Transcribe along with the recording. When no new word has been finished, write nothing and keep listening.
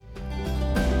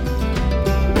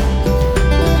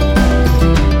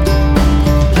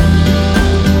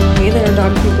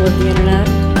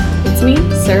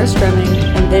Sarah Stremming,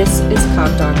 and this is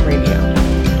Cog Dog Radio,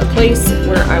 a place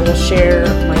where I will share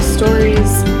my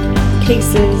stories,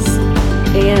 cases,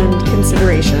 and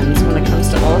considerations when it comes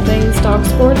to all things dog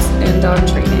sports and dog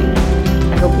training.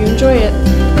 I hope you enjoy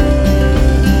it.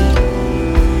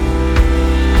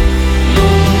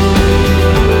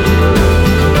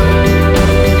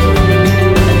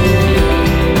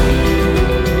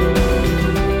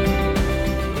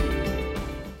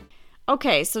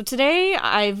 Okay, so today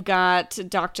I've got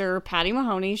Dr. Patty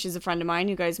Mahoney. She's a friend of mine.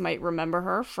 You guys might remember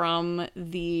her from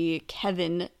the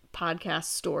Kevin podcast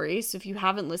story. So if you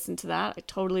haven't listened to that, I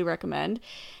totally recommend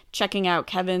checking out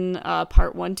Kevin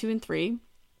part 1, 2, and 3.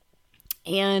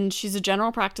 And she's a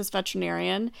general practice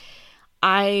veterinarian.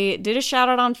 I did a shout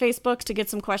out on Facebook to get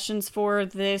some questions for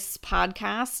this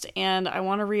podcast, and I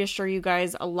want to reassure you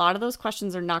guys, a lot of those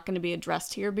questions are not going to be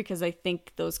addressed here because I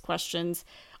think those questions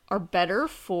are better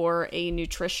for a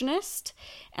nutritionist,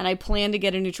 and I plan to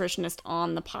get a nutritionist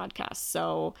on the podcast.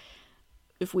 So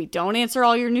if we don't answer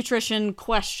all your nutrition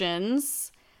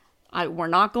questions, we're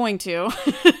not going to.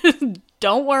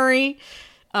 Don't worry.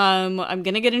 I'm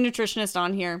going to get a nutritionist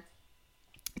on here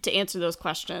to answer those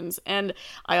questions. And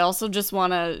I also just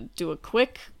want to do a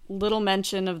quick little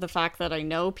mention of the fact that I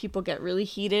know people get really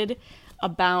heated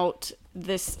about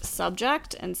this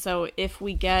subject. And so if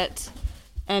we get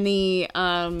any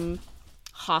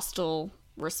hostile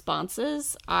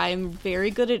responses, I'm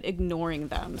very good at ignoring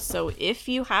them. So if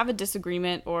you have a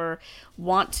disagreement or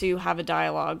want to have a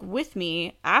dialogue with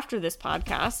me after this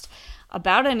podcast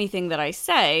about anything that I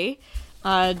say,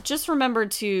 just remember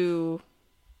to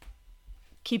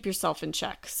keep yourself in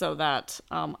check so that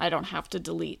I don't have to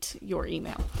delete your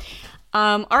email.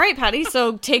 All right, Patty,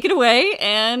 so take it away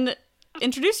and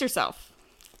introduce yourself.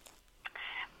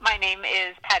 My name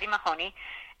is Patty Mahoney,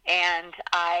 and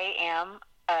I am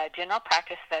a general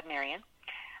practice veterinarian.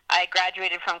 I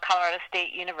graduated from Colorado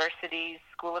State University's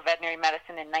School of Veterinary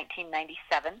Medicine in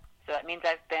 1997, so that means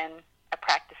I've been a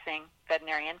practicing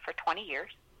veterinarian for 20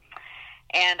 years.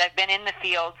 And I've been in the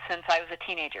field since I was a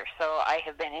teenager, so I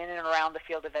have been in and around the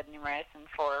field of veterinary medicine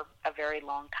for a very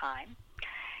long time.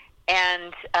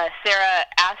 And Sarah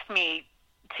asked me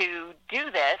to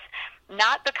do this,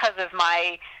 not because of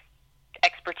my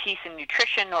expertise in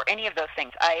nutrition or any of those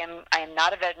things. I am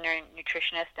not a veterinary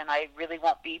nutritionist, and I really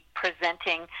won't be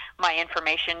presenting my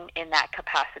information in that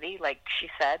capacity, like she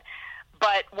said.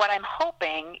 But what I'm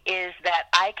hoping is that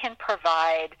I can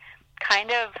provide kind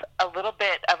of a little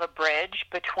bit of a bridge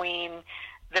between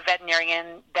the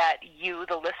veterinarian that you,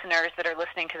 the listeners that are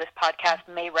listening to this podcast,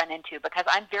 may run into, because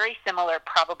I'm very similar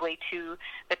probably to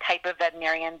the type of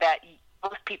veterinarian that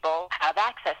most people have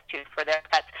access to for their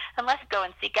pets. Unless you go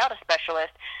and seek out a specialist,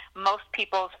 most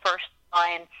people's first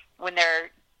line when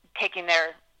they're taking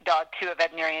their dog to a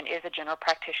veterinarian is a general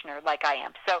practitioner like I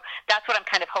am. So that's what I'm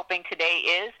kind of hoping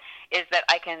today is that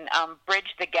I can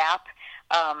bridge the gap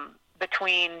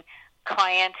between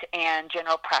client and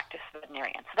general practice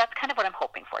veterinarian. So that's kind of what I'm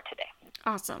hoping for today.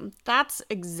 Awesome. That's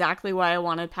exactly why I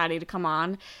wanted Patty to come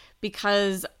on,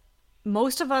 because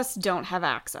most of us don't have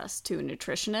access to a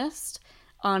nutritionist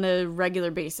on a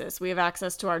regular basis. We have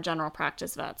access to our general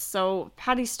practice vets. So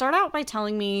Patty, start out by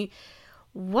telling me,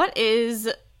 what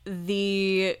is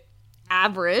the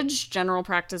average general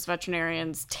practice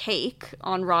veterinarian's take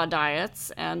on raw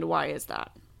diets, and why is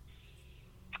that?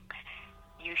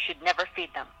 You should never feed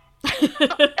them.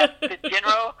 That's the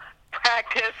general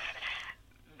practice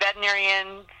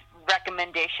veterinarian's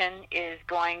recommendation is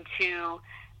going to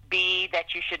be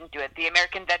that you shouldn't do it. The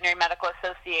American Veterinary Medical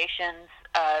Association's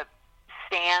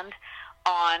stand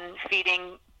on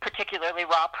feeding particularly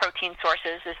raw protein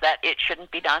sources is that it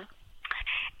shouldn't be done.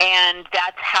 And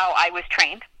that's how I was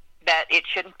trained, that it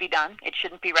shouldn't be done. It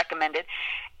shouldn't be recommended.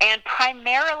 And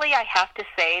primarily, I have to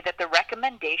say that the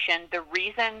recommendation, the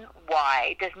reason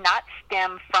why, does not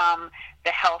stem from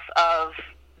the health of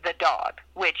the dog,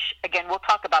 which, again, we'll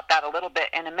talk about that a little bit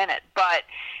in a minute. But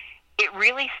it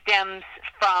really stems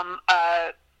from a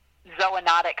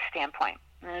zoonotic standpoint.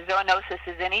 Zoonosis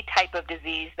is any type of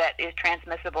disease that is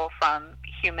transmissible from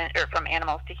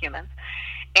animals to humans.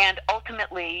 And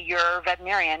ultimately, your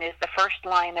veterinarian is the first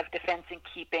line of defense in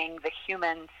keeping the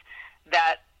humans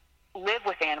that live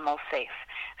with animals safe.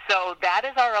 So that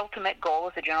is our ultimate goal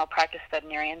as a general practice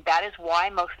veterinarian. That is why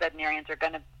most veterinarians are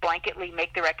going to blanketly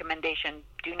make the recommendation,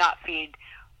 do not feed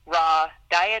raw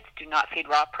diets, do not feed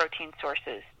raw protein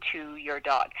sources to your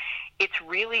dog. It's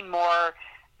really more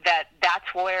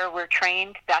that's where we're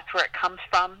trained, that's where it comes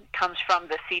from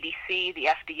the CDC, the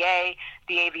FDA,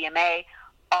 the AVMA,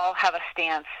 all have a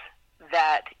stance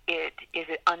that it is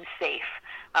unsafe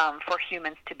for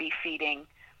humans to be feeding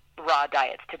raw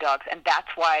diets to dogs, and that's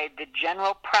why the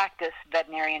general practice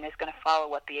veterinarian is going to follow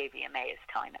what the AVMA is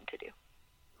telling them to do.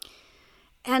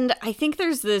 And I think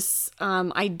there's this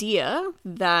idea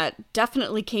that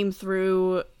definitely came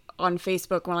through on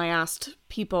Facebook when I asked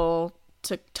people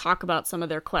to talk about some of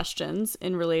their questions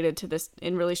in relation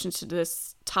to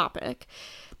this topic.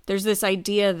 There's this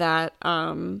idea that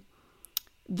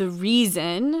the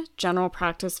reason general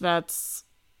practice vets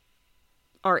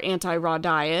are anti-raw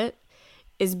diet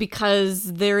is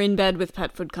because they're in bed with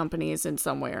pet food companies in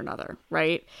some way or another,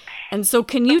 right? And so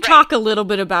can you talk a little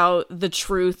bit about the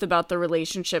truth about the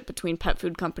relationship between pet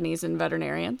food companies and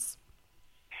veterinarians?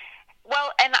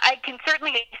 Well, and I can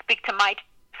certainly speak to my,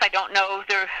 I don't know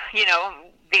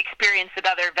the experience that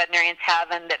other veterinarians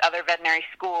have and that other veterinary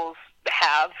schools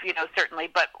have, certainly,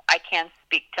 but I can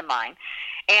speak to mine.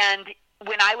 And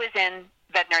when I was in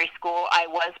veterinary school, I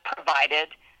was provided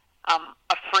a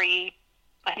free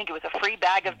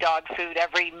bag of dog food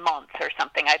every month or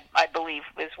something, I believe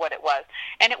is what it was.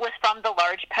 And it was from the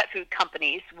large pet food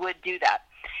companies would do that.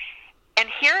 And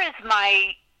here is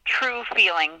my true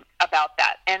feeling about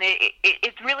that. And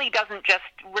it really doesn't just,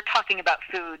 we're talking about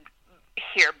food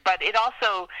here, but it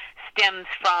also stems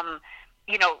from,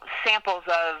 samples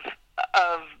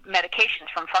of medications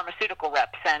from pharmaceutical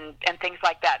reps and things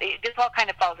like that. This all kind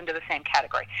of falls into the same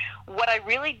category. What I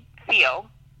really feel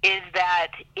is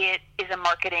that it is a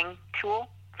marketing tool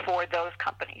for those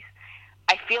companies.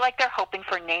 I feel like they're hoping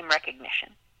for name recognition.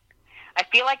 I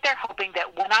feel like they're hoping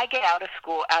that when I get out of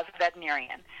school as a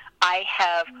veterinarian, I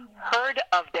have heard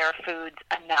of their foods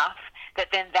enough that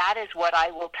then that is what I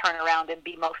will turn around and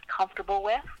be most comfortable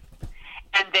with,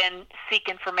 and then seek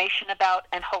information about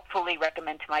and hopefully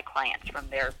recommend to my clients from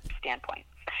their standpoint.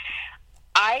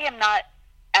 I am not,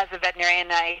 as a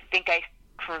veterinarian, I think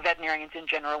for veterinarians in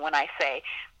general, when I say,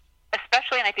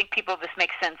 especially, and I think this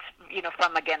makes sense,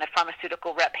 from, again, a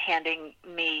pharmaceutical rep handing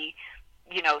me,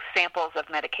 samples of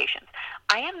medications.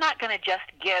 I am not going to just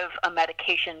give a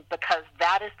medication because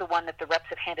that is the one that the reps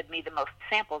have handed me the most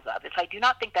samples of. If I do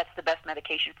not think that's the best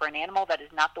medication for an animal, that is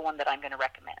not the one that I'm going to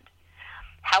recommend.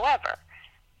 However,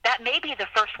 that may be the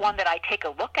first one that I take a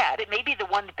look at. It may be the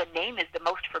one that the name is the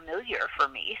most familiar for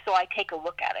me, so I take a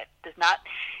look at it. Does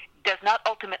not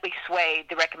ultimately sway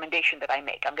the recommendation that I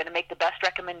make. I'm going to make the best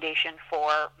recommendation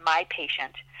for my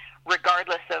patient,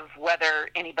 regardless of whether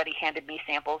anybody handed me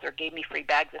samples or gave me free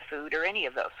bags of food or any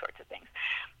of those sorts of things.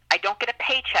 I don't get a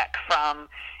paycheck from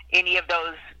any of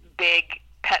those big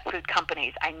pet food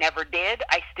companies. I never did.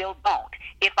 I still don't.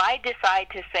 If I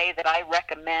decide to say that I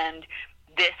recommend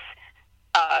this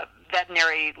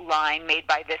veterinary line made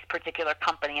by this particular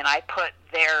company and I put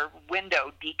their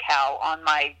window decal on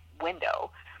my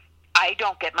window, I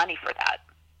don't get money for that.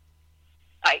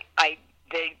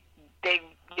 They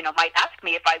might ask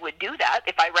me if I would do that,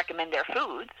 if I recommend their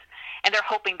foods, and they're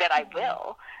hoping that I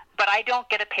will, but I don't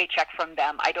get a paycheck from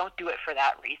them. I don't do it for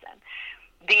that reason.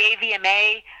 The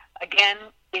AVMA, again,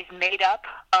 is made up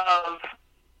of,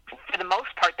 for the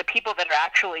most part, the people that are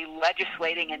actually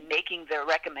legislating and making the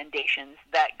recommendations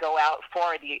that go out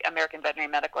for the American Veterinary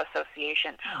Medical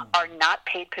Association are not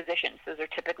paid positions. Those are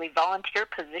typically volunteer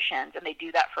positions, and they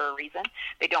do that for a reason.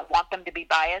 They don't want them to be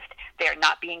biased. They are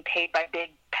not being paid by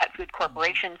big pet food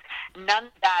corporations. None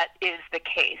of that is the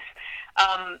case.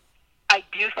 I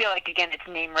do feel like, again, it's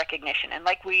name recognition. And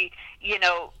like we,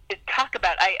 talk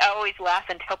about, I always laugh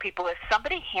and tell people, if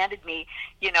somebody handed me,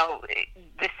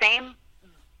 the same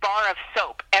bar of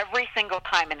soap every single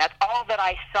time, and that's all that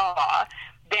I saw,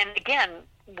 then again,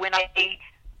 when I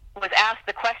was asked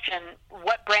the question,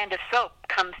 what brand of soap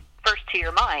comes first to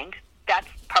your mind, that's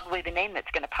probably the name that's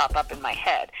going to pop up in my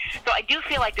head. So I do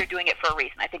feel like they're doing it for a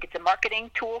reason. I think it's a marketing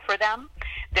tool for them,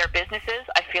 their businesses.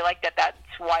 I feel like that's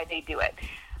why they do it.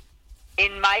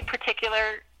 In my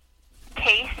particular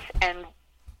case, and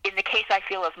in the case I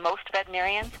feel of most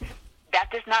veterinarians, that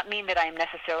does not mean that I am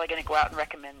necessarily going to go out and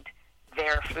recommend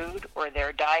their food or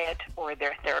their diet or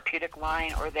their therapeutic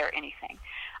line or their anything.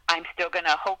 I'm still going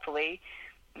to hopefully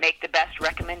make the best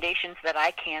recommendations that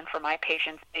I can for my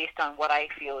patients based on what I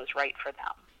feel is right for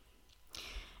them.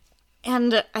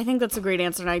 And I think that's a great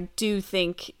answer. And I do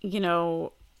think,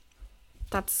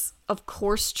 that's of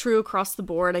course true across the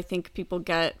board. I think people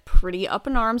get pretty up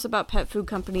in arms about pet food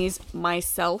companies,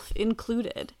 myself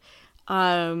included,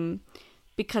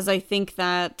 because I think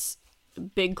that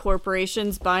big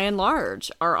corporations, by and large,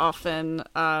 are often,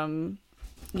 in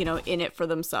it for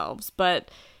themselves. But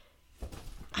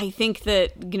I think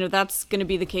that, that's going to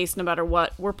be the case no matter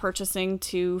what we're purchasing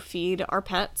to feed our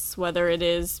pets, whether it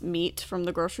is meat from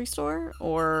the grocery store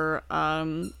or a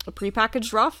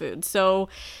prepackaged raw food. So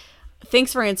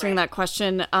Thanks for answering that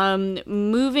question.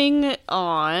 Moving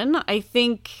on, I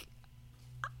think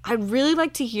I'd really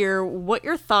like to hear what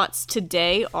your thoughts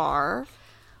today are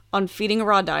on feeding a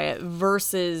raw diet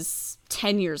versus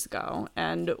 10 years ago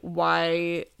and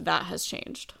why that has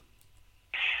changed.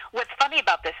 What's funny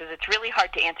about this is it's really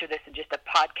hard to answer this in just a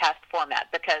podcast format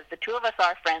because the two of us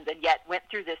are friends and yet went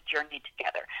through this journey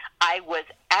together. I was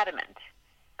adamant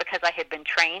because I had been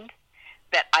trained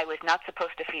that I was not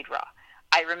supposed to feed raw.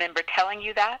 I remember telling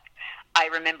you that. I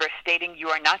remember stating you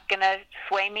are not going to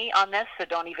sway me on this, so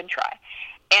don't even try.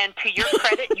 And to your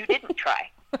credit, you didn't try.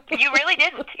 You really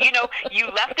didn't. You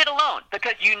left it alone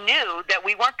because you knew that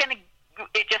we weren't going to,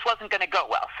 it just wasn't going to go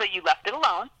well. So you left it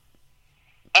alone,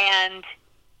 and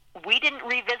we didn't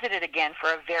revisit it again for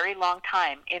a very long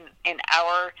time in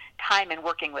our time in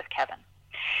working with Kevin.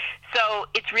 So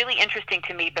it's really interesting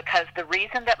to me because the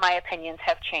reason that my opinions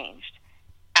have changed,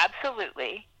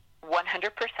 absolutely,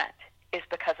 100%, is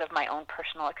because of my own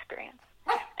personal experience.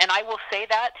 And I will say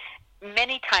that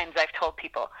many times I've told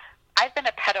people, I've been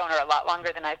a pet owner a lot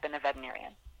longer than I've been a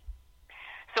veterinarian.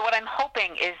 So what I'm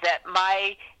hoping is that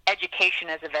my education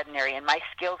as a veterinarian, my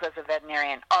skills as a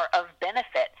veterinarian are of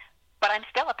benefit, but I'm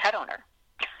still a pet owner.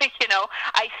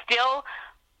 I still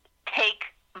take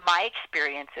my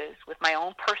experiences with my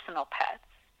own personal pets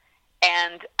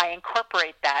and I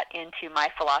incorporate that into my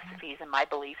philosophies and my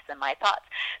beliefs and my thoughts.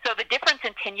 So the difference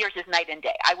in 10 years is night and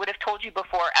day. I would have told you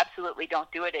before, absolutely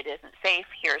don't do it. It isn't safe.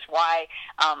 Here's why.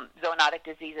 Zoonotic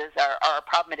diseases are a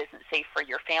problem. It isn't safe for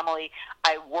your family.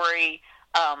 I worry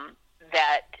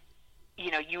that,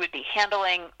 you would be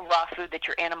handling raw food that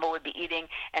your animal would be eating,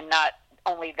 and not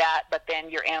only that, but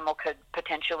then your animal could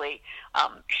potentially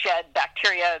shed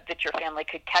bacteria that your family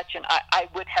could catch. And I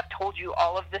would have told you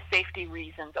all of the safety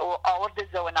reasons, or all of the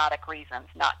zoonotic reasons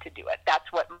not to do it.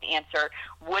 That's what my answer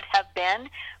would have been,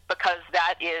 because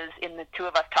that is, in the two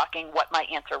of us talking, what my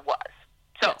answer was.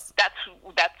 So yes.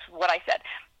 That's what I said.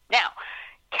 Now,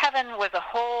 Kevin was a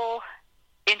whole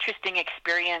interesting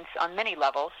experience on many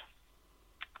levels,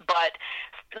 but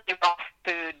raw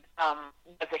food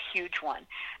was a huge one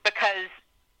because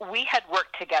we had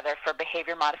worked together for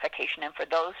behavior modification. And for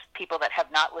those people that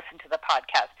have not listened to the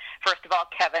podcast, first of all,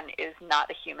 Kevin is not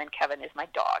a human. Kevin is my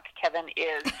dog. Kevin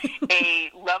is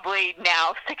a lovely,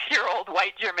 now 6-year-old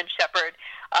white German Shepherd,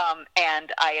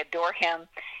 and I adore him.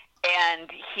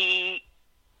 And he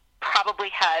probably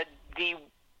had the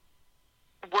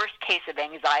worst case of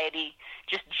anxiety,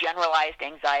 just generalized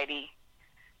anxiety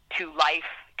to life,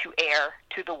 to air,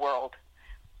 to the world,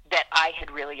 that I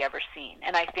had really ever seen.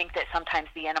 And I think that sometimes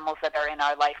the animals that are in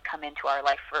our life come into our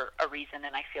life for a reason,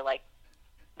 and I feel like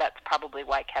that's probably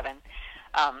why Kevin,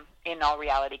 in all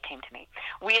reality, came to me.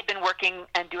 We had been working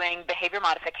and doing behavior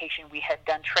modification. We had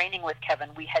done training with Kevin.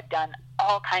 We had done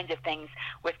all kinds of things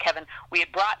with Kevin. We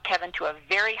had brought Kevin to a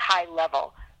very high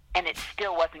level, and it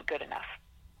still wasn't good enough.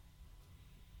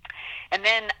 And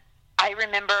then I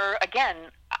remember, again,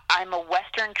 I'm a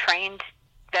Western-trained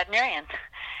veterinarian,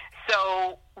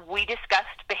 so we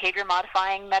discussed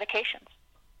behavior-modifying medications.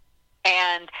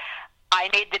 And I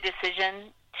made the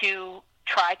decision to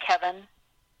try Kevin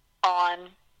on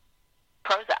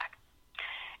Prozac.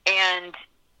 And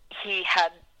he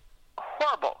had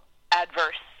horrible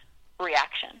adverse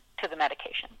reaction to the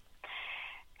medication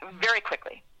very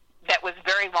quickly. That was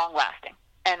very long-lasting.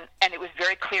 And it was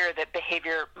very clear that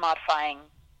behavior-modifying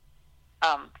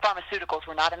pharmaceuticals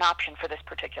were not an option for this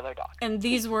particular dog. And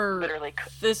this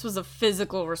was a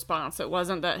physical response. It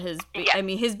wasn't that his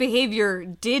behavior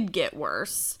did get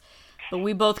worse, but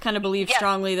we both kind of believe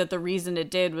strongly that the reason it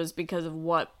did was because of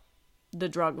what the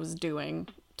drug was doing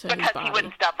to his body. Because he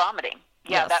wouldn't stop vomiting.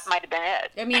 Yeah, yes. That might have been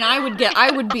it. I mean, I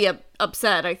would be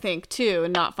upset, I think, too,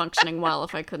 and not functioning well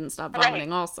if I couldn't stop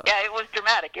vomiting also. Yeah, it was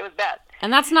dramatic. It was bad.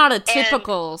 And that's not a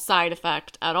typical side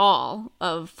effect at all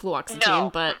of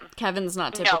fluoxetine, but Kevin's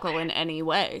not typical in any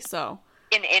way, so.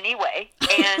 In any way.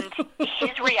 And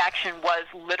his reaction was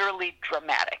literally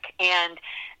dramatic. And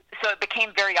so it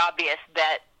became very obvious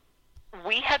that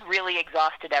we had really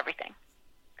exhausted everything.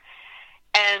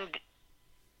 And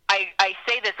I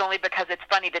say this only because it's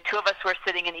funny. The two of us were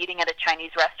sitting and eating at a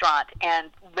Chinese restaurant, and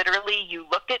literally you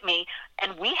looked at me,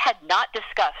 and we had not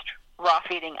discussed raw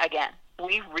feeding again.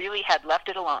 We really had left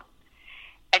it alone.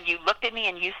 And you looked at me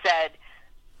and you said,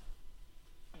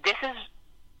 this is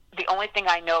the only thing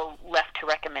I know left to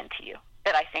recommend to you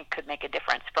that I think could make a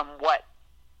difference from what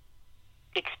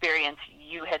experience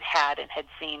you had had and had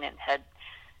seen and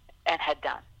had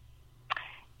done.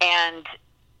 And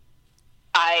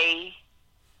I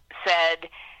said,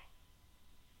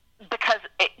 because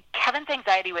Kevin's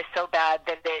anxiety was so bad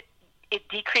that it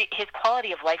decreased, his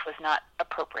quality of life was not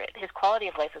appropriate. His quality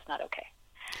of life was not okay.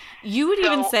 You would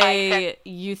even say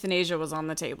euthanasia was on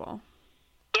the table.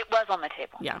 It was on the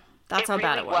table. Yeah, that's how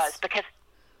bad it was. Because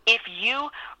if you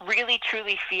really,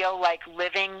 truly feel like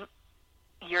living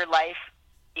your life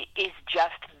is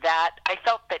just that, I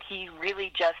felt that he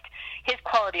really just, his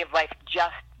quality of life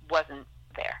just wasn't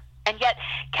there. And yet,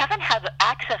 Kevin has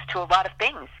access to a lot of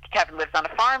things. Kevin lives on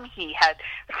a farm. He had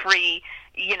free,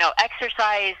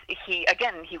 exercise. He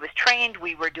was trained.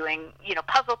 We were doing,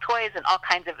 puzzle toys and all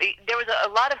kinds of, there was a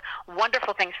lot of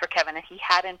wonderful things for Kevin, and he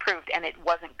had improved, and it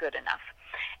wasn't good enough.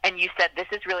 And you said, this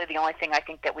is really the only thing I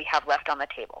think that we have left on the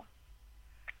table.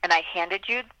 And I handed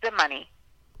you the money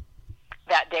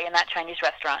that day in that Chinese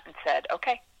restaurant and said,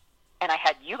 okay. And I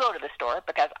had you go to the store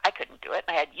because I couldn't do it.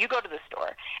 I had you go to the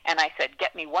store, and I said,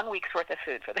 get me 1 week's worth of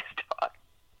food for this dog.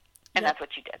 And that's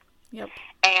what you did. Yep.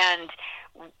 And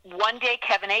one day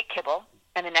Kevin ate kibble,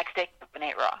 and the next day Kevin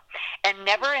ate raw. And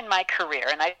never in my career,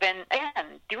 and I've been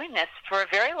doing this for a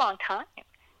very long time,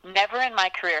 never in my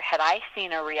career had I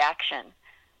seen a reaction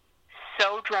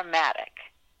so dramatic.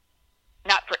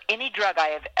 Not for any drug I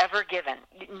have ever given.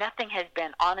 Nothing has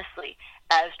been, honestly,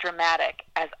 as dramatic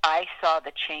as I saw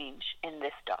the change in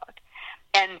this dog.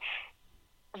 And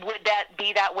would that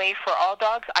be that way for all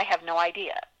dogs? I have no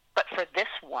idea. But for this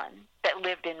one that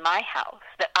lived in my house,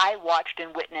 that I watched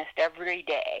and witnessed every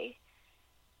day,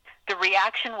 the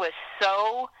reaction was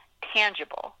so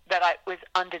tangible that it was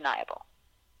undeniable.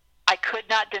 I could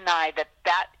not deny that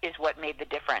that is what made the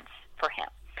difference for him.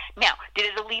 Now, did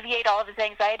it alleviate all of his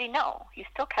anxiety? No. He's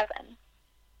still Kevin.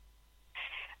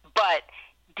 But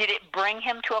did it bring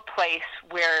him to a place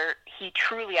where he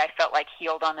truly, I felt like,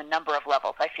 healed on a number of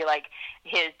levels? I feel like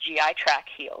his GI tract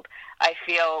healed. I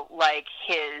feel like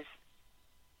his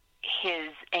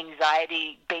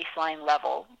anxiety baseline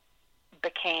level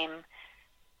became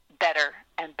better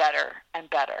and better and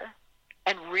better.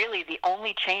 And really, the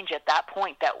only change at that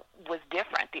point that was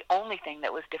different, the only thing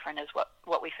that was different is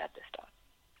what we fed this dog.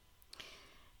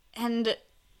 And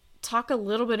talk a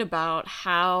little bit about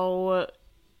how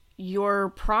your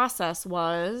process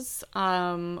was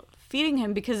feeding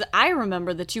him, because I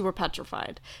remember that you were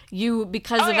petrified.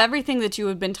 Because of everything that you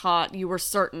had been taught, you were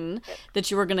certain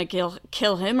that you were going to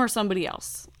kill him or somebody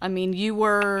else. I mean, you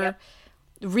were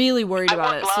really worried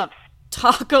about it. Gloves. So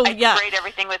I sprayed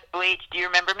everything with bleach. Do you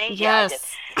remember me?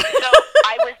 Yes. Yeah, I did. So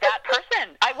I was that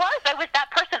person. I was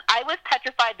that person. I was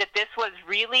petrified that this was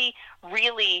really,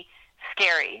 really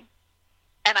scary.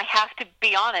 And I have to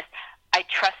be honest, I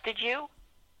trusted you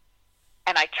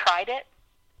and I tried it,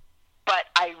 but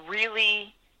I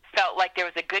really felt like there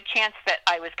was a good chance that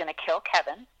I was going to kill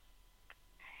Kevin.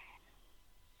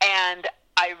 And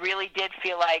I really did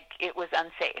feel like it was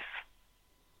unsafe,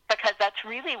 because that's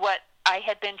really what I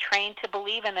had been trained to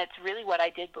believe, and it's really what I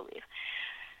did believe.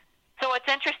 So what's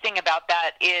interesting about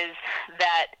that is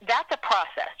that that's a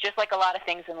process, just like a lot of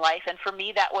things in life. And for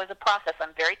me, that was a process.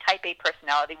 I'm very type A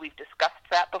personality. We've discussed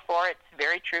that before. It's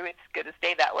very true. It's going to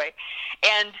stay that way.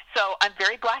 And so I'm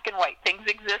very black and white. Things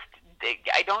exist.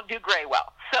 I don't do gray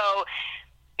well. So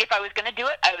if I was going to do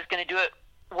it, I was going to do it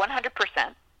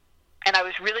 100%. And I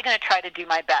was really going to try to do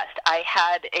my best. I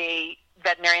had a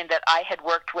veterinarian that I had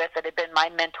worked with that had been my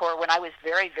mentor when I was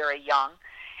very, very young.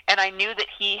 And I knew that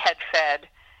he had fed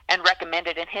and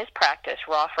recommended in his practice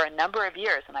raw for a number of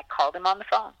years. And I called him on the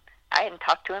phone. I hadn't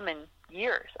talked to him in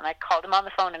years. And I called him on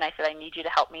the phone and I said, I need you to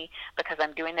help me because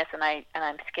I'm doing this and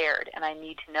I'm scared. And I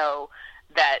need to know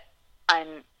that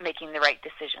I'm making the right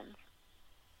decisions.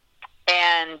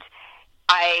 And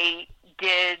I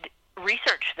did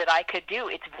research that I could do.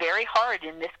 It's very hard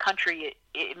in this country,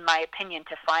 in my opinion,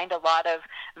 to find a lot of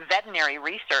veterinary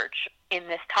research in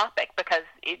this topic because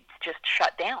it's just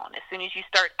shut down. As soon as you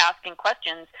start asking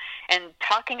questions and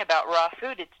talking about raw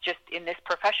food, it's just, in this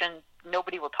profession,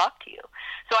 nobody will talk to you.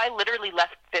 So I literally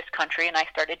left this country and I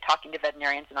started talking to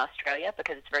veterinarians in Australia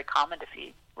because it's very common to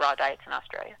feed raw diets in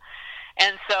Australia.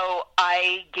 And so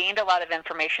I gained a lot of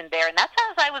information there, and that's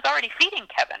as I was already feeding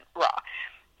Kevin raw.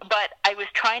 But I was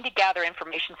trying to gather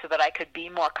information so that I could be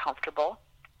more comfortable.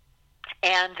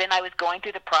 And then I was going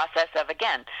through the process of,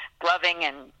 again, gloving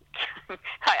and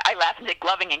I laughed and did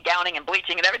gloving and gowning and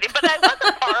bleaching and everything, but I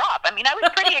wasn't far off. I mean, I was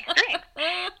pretty extreme.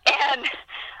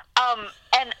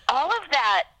 And all of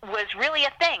that was really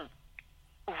a thing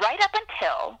right up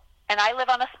until, and I live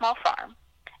on a small farm,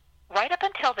 right up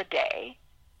until the day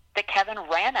that Kevin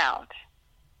ran out,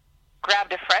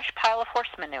 grabbed a fresh pile of horse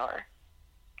manure,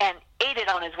 and ate it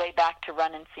on his way back to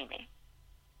run and see me.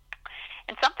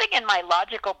 And something in my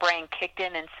logical brain kicked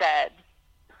in and said,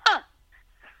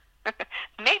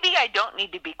 maybe I don't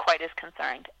need to be quite as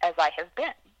concerned as I have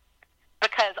been,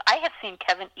 because I have seen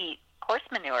Kevin eat horse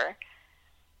manure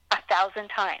 1,000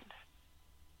 times.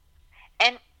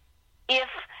 And if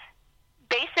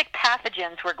basic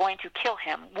pathogens were going to kill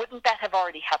him, wouldn't that have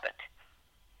already happened?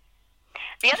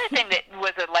 The other thing that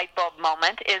was a light bulb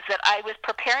moment is that I was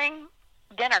preparing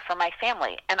dinner for my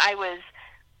family, and I was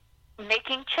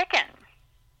making chicken.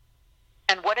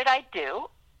 And what did I do?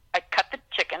 I cut the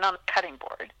chicken on the cutting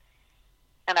board,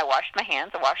 and I washed my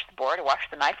hands, I washed the board, I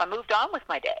washed the knife, I moved on with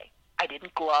my day. I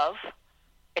didn't glove,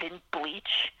 I didn't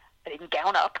bleach, I didn't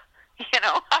gown up,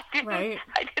 I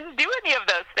didn't do any of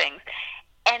those things.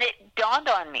 And it dawned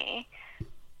on me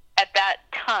at that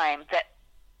time that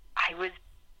I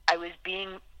was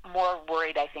being more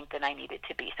worried, I think, than I needed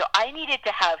to be. So I needed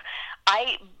to have,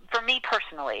 for me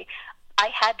personally, I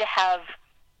had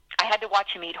to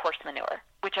watch him eat horse manure,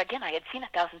 which again I had seen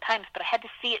 1,000 times, but I had to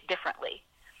see it differently.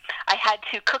 I had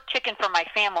to cook chicken for my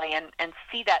family and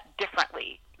see that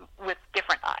differently with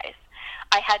different eyes.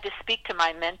 I had to speak to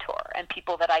my mentor and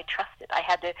people that I trusted. I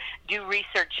had to do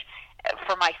research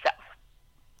for myself.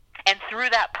 And through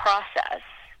that process,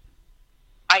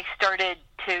 I started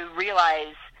to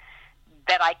realize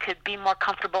that I could be more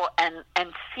comfortable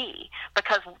and see,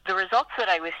 because the results that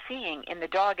I was seeing in the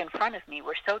dog in front of me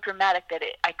were so dramatic that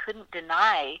I couldn't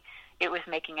deny it was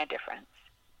making a difference.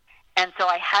 And so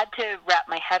I had to wrap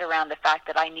my head around the fact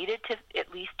that I needed to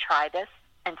at least try this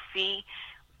and see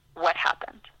what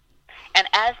happened. And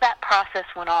as that process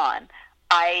went on,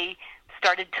 I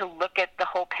started to look at the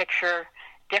whole picture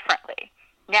differently.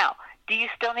 Now, do you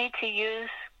still need to use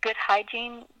good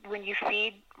hygiene when you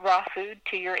feed raw food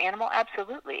to your animal?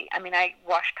 Absolutely. I mean, I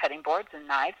wash cutting boards and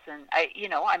knives, and I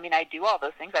do all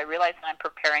those things. I realize that I'm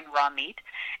preparing raw meat,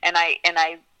 and I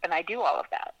do all of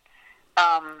that.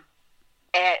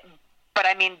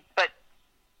 But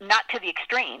not to the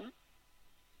extreme.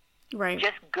 Right.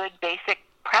 Just good basic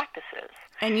practices.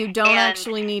 And you don't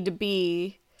actually need to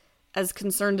be as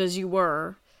concerned as you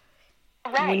were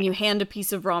when you hand a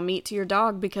piece of raw meat to your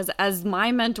dog, because as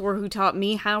my mentor who taught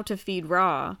me how to feed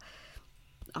raw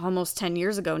almost 10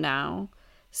 years ago now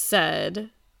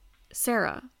said,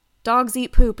 Sarah, dogs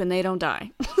eat poop and they don't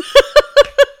die.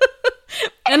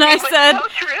 And I said, so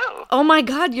true. Oh my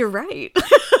God, you're right.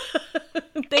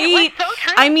 They eat, so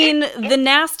true. I mean, the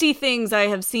nasty things I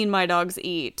have seen my dogs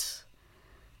eat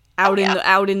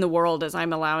out in the world, as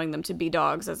I'm allowing them to be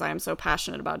dogs, as I am so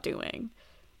passionate about doing,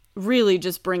 really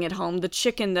just bring it home. The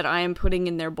chicken that I am putting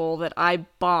in their bowl that I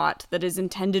bought that is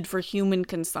intended for human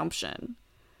consumption,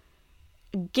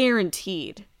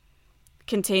 guaranteed,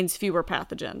 contains fewer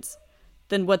pathogens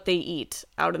than what they eat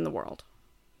out in the world.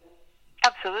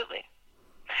 Absolutely.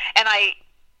 And I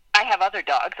have other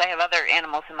dogs. I have other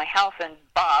animals in my house, and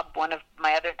Bob, one of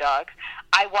my other dogs,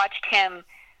 I watched him.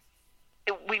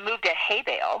 We moved a hay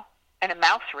bale, and a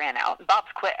mouse ran out. And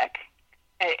Bob's quick,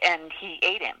 and he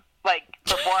ate him. Like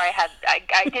before I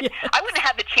wouldn't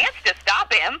have had the chance to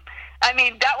stop him. I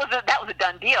mean, that was a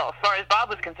done deal as far as Bob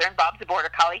was concerned. Bob's a border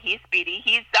collie. He's speedy.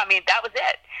 That was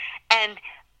it. And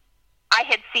I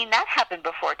had seen that happen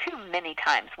before too, many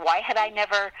times. Why had I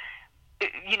never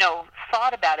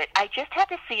thought about it? I just had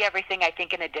to see everything, I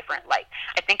think, in a different light.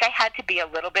 I think I had to be a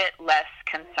little bit less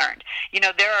concerned.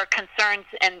 There are concerns,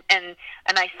 and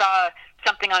I saw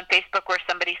something on Facebook where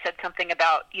somebody said something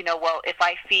about, well, if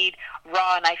I feed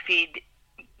raw and I feed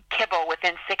kibble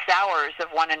within 6 hours of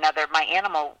one another, my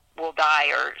animal will die,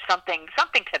 or something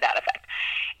to that effect.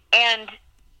 And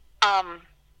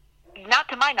not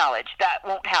to my knowledge, that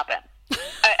won't happen.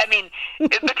 I mean,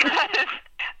 because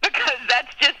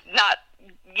that's just not,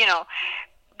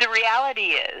 the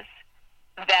reality is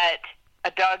that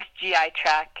a dog's GI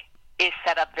tract is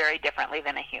set up very differently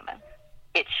than a human.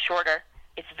 It's shorter.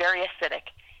 It's very acidic.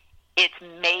 It's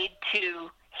made to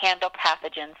handle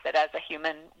pathogens that as a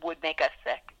human would make us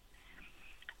sick.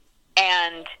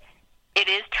 And it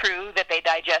is true that they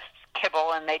digest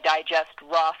kibble and they digest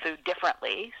raw food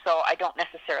differently, so I don't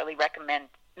necessarily recommend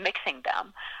mixing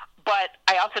them. But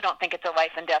I also don't think it's a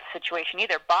life and death situation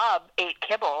either. Bob ate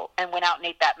kibble and went out and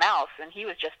ate that mouse, and he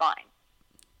was just fine.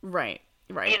 Right.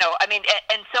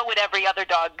 And so would every other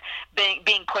dog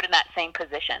being put in that same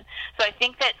position. So I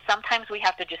think that sometimes we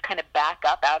have to just kind of back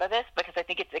up out of this, because I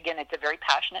think it's a very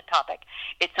passionate topic.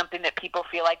 It's something that people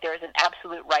feel like there is an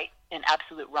absolute right and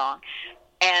absolute wrong.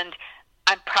 And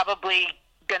I'm probably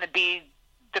going to be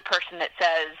the person that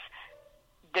says,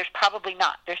 there's probably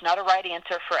not. There's not a right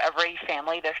answer for every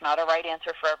family. There's not a right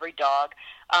answer for every dog.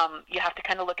 You have to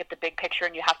kind of look at the big picture,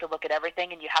 and you have to look at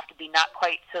everything, and you have to be not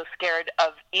quite so scared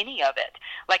of any of it.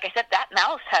 Like I said, that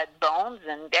mouse had bones,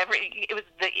 and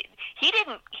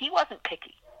he wasn't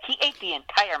picky. He ate the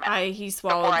entire mouse. He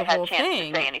swallowed the whole thing. Before I had a chance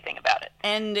to say anything about it.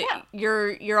 And Yeah.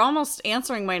 you're almost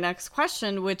answering my next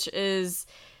question, which is,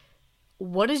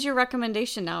 what is your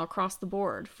recommendation now across the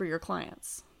board for your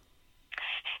clients?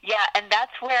 Yeah, and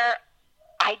that's where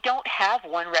I don't have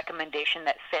one recommendation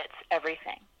that fits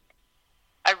everything.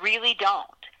 I really don't.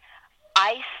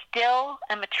 I still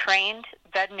am a trained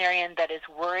veterinarian that is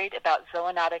worried about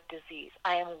zoonotic disease.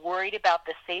 I am worried about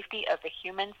the safety of the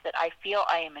humans that I feel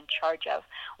I am in charge of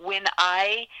when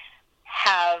I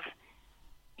have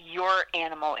your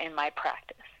animal in my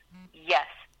practice. Yes,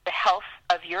 the health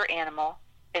of your animal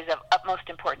is of utmost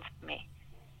importance to me.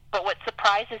 But what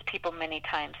surprises people many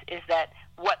times is that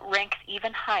what ranks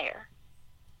even higher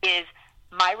is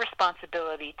my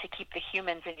responsibility to keep the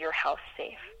humans in your house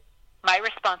safe. My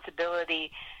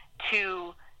responsibility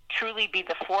to truly be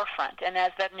the forefront, and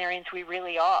as veterinarians we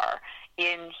really are,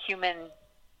 in human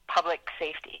public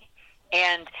safety.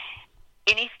 And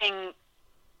anything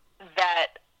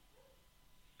that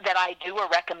I do or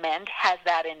recommend has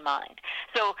that in mind.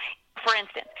 So, for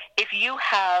instance, if you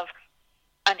have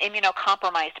an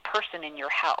immunocompromised person in your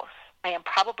house, I am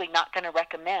probably not going to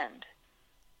recommend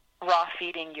raw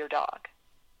feeding your dog.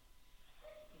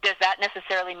 Does that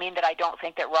necessarily mean that I don't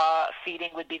think that raw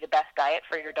feeding would be the best diet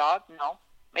for your dog? No,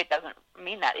 it doesn't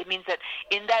mean that. It means that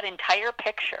in that entire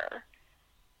picture,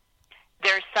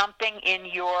 there's something in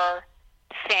your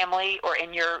family or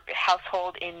in your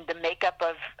household, in the makeup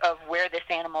of where this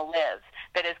animal lives,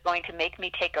 that is going to make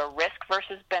me take a risk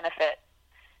versus benefit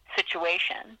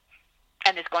situation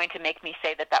and is going to make me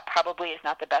say that that probably is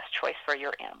not the best choice for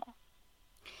your animal.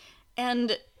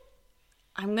 And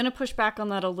I'm going to push back on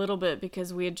that a little bit,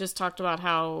 because we had just talked about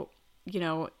how,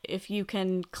 if you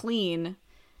can clean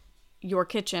your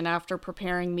kitchen after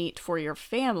preparing meat for your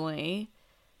family,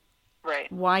 right?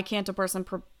 Why can't a person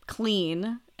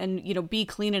clean and, be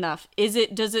clean enough? Does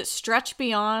it stretch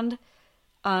beyond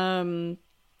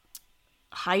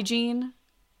hygiene?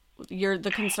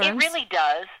 The concerns? It really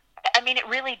does. I mean, it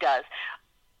really does.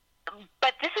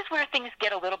 But this is where things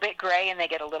get a little bit gray and they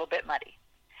get a little bit muddy.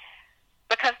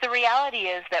 Because the reality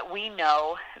is that we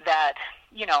know that,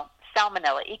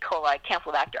 Salmonella, E. coli,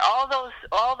 Campylobacter, all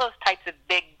those types of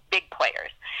big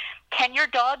players. Can your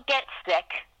dog get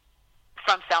sick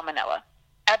from Salmonella?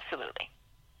 Absolutely.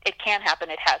 It can happen.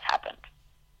 It has happened.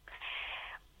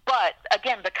 But,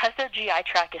 again, because their GI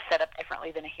tract is set up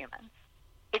differently than a human,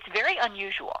 it's very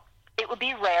unusual. It would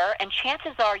be rare, and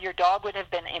chances are your dog would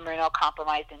have been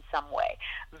immunocompromised in some way.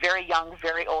 Very young,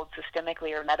 very old,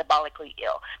 systemically or metabolically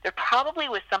ill. There probably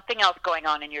was something else going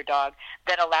on in your dog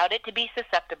that allowed it to be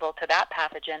susceptible to that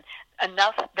pathogen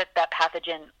enough that that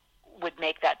pathogen would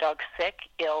make that dog sick,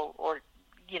 ill, or,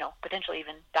 potentially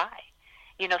even die.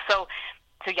 So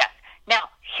yes. Now,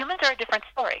 humans are a different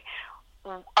story.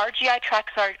 Our GI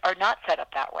tracts are not set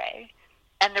up that way.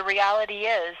 And the reality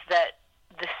is that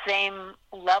the same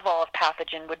level of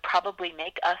pathogen would probably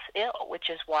make us ill, which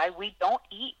is why we don't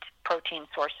eat protein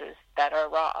sources that are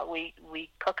raw. We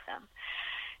cook them.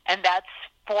 And that's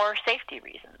for safety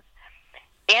reasons.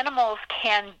 Animals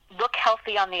can look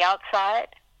healthy on the outside,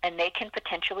 and they can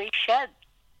potentially shed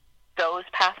those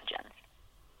pathogens.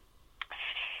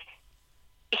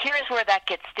 Here's where that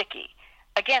gets sticky.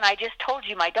 Again, I just told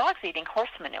you my dog's eating horse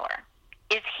manure.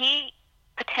 Is he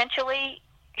potentially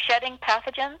shedding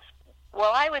pathogens?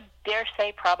 Well, I would dare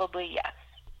say probably yes.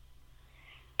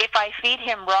 If I feed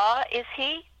him raw, is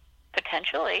he?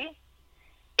 Potentially.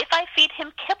 If I feed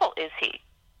him kibble, is he?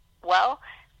 Well,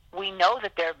 we know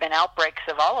that there have been outbreaks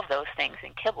of all of those things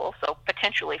in kibble, so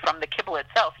potentially from the kibble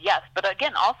itself, yes. But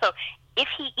again, also, if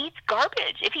he eats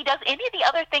garbage, if he does any of the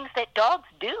other things that dogs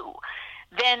do,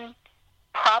 then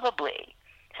probably.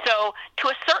 So to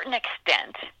a certain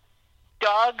extent,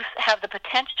 dogs have the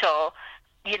potential,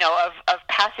 of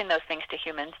passing those things to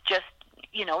humans just,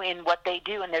 in what they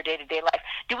do in their day-to-day life.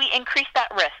 Do we increase that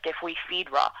risk if we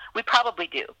feed raw? We probably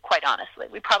do, quite honestly.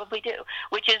 We probably do,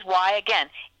 which is why, again,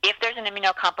 if there's an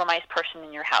immunocompromised person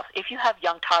in your house, if you have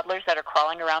young toddlers that are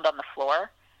crawling around on the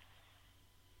floor,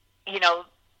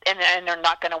 and they're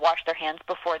not going to wash their hands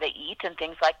before they eat and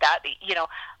things like that,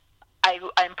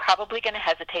 I'm probably going to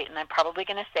hesitate, and I'm probably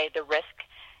going to say the risk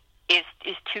is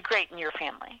too great in your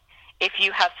family. If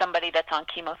you have somebody that's on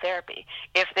chemotherapy,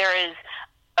 if there is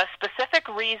a specific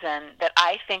reason that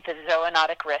I think the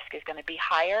zoonotic risk is going to be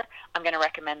higher, I'm going to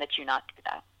recommend that you not do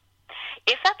that.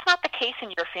 If that's not the case in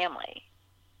your family,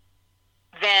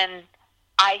 then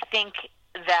I think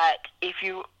that if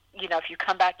you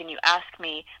come back and you ask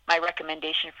me my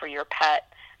recommendation for your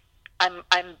pet, I'm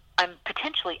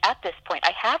potentially at this point,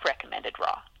 I have recommended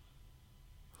raw.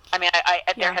 I mean,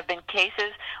 there have been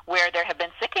cases where there have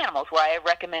been sick animals where I have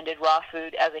recommended raw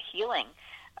food as a healing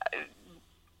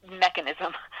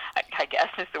mechanism, I guess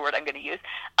is the word I'm going to use.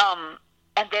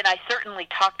 And then I certainly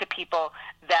talk to people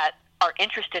that are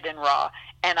interested in raw,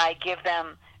 and I give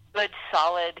them good,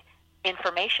 solid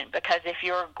information, because if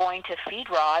you're going to feed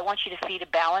raw, I want you to feed a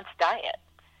balanced diet.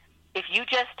 If you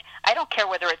I don't care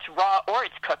whether it's raw or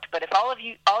it's cooked, but if all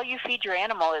you feed your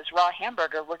animal is raw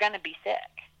hamburger, we're going to be sick.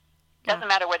 Doesn't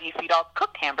matter whether you feed all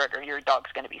cooked hamburger, your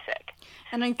dog's going to be sick.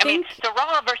 And I think so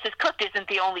raw versus cooked isn't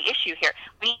the only issue here.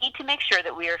 We need to make sure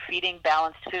that we are feeding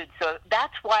balanced food. So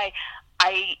that's why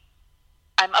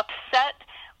I'm upset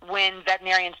when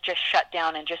veterinarians just shut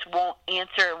down and just won't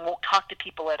answer and won't talk to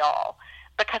people at all,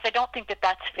 because I don't think that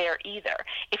that's fair either.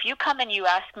 If you come and you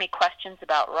ask me questions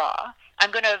about raw, I'm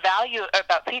going to evaluate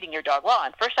about feeding your dog raw.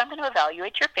 And first, I'm going to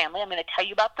evaluate your family. I'm going to tell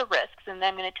you about the risks, and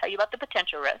then I'm going to tell you about the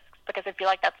potential risks, because I feel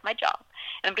like that's my job,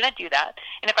 and I'm going to do that.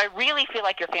 And if I really feel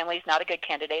like your family is not a good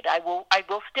candidate, I will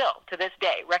still, to this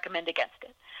day, recommend against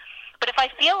it. But if I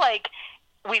feel like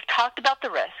we've talked about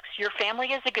the risks, your family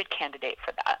is a good candidate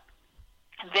for that,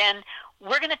 then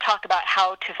we're going to talk about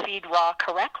how to feed raw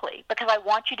correctly, because I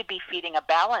want you to be feeding a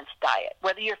balanced diet.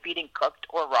 Whether you're feeding cooked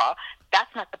or raw,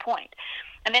 that's not the point.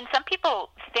 And then some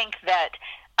people think that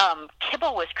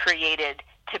kibble was created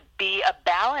to be a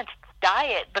balanced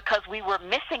diet because we were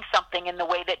missing something in the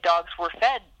way that dogs were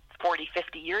fed 40,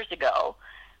 50 years ago.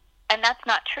 And that's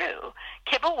not true.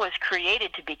 Kibble was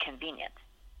created to be convenient.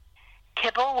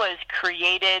 Kibble was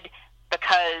created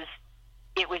because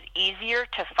it was easier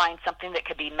to find something that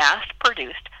could be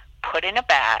mass-produced, put in a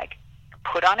bag,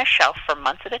 put on a shelf for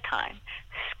months at a time,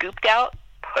 scooped out,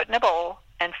 put in a bowl,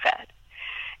 and fed.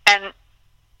 And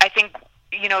I think,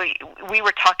 we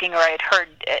were talking, or I had heard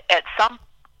at some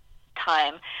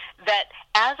time, that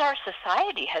as our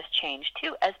society has changed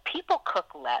too, as people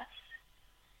cook less,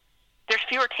 there's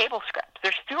fewer table scraps.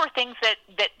 There's fewer things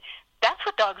that's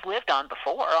what dogs lived on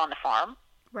before on the farm.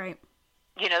 Right.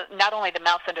 Not only the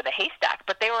mouse under the haystack,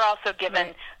 but they were also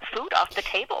given food off the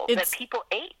table that people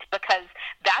ate, because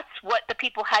that's what the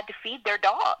people had to feed their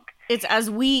dog. It's as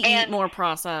we eat more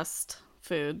processed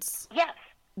foods. Yes.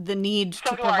 The need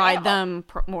to provide them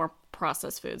more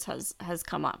processed foods has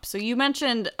come up. So you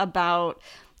mentioned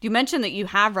that you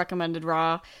have recommended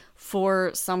raw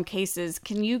for some cases.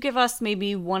 Can you give us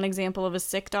maybe one example of a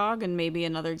sick dog and maybe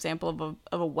another example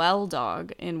of a well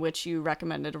dog in which you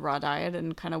recommended a raw diet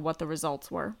and kind of what the results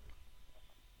were?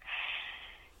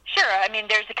 Sure. I mean,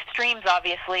 there's extremes,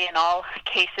 obviously, in all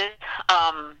cases.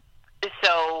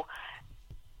 So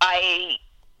I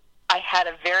had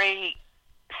a very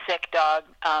sick dog,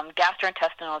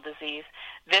 gastrointestinal disease.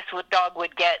 This dog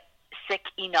would get sick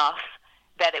enough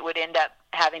that it would end up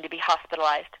having to be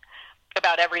hospitalized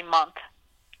about every month.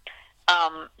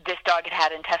 This dog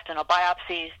had intestinal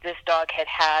biopsies. This dog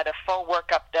had a full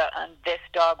workup done. This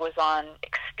dog was on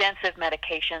extensive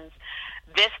medications.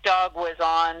 This dog was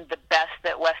on the best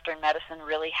that Western medicine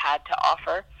really had to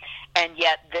offer, and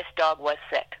yet this dog was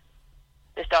sick.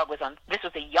 This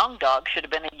was a young dog, should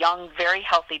have been a young, very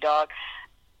healthy dog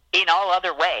in all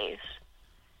other ways,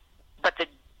 but the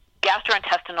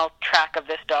gastrointestinal tract of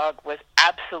this dog was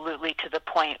absolutely to the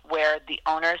point where the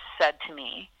owners said to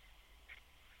me,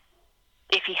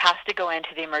 if he has to go into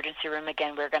the emergency room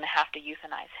again, we're going to have to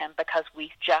euthanize him, because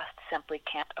we just simply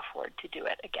can't afford to do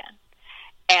it again.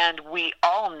 And we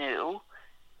all knew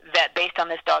that based on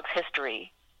this dog's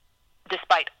history,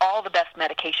 despite all the best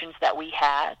medications that we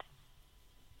had,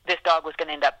 this dog was going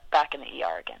to end up back in the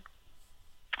ER again.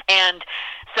 And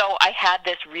so I had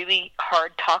this really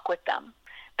hard talk with them,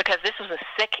 because this was a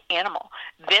sick animal.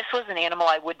 This was an animal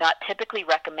I would not typically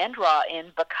recommend raw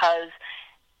in, because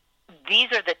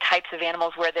these are the types of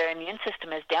animals where their immune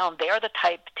system is down. They are the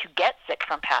type to get sick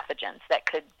from pathogens that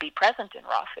could be present in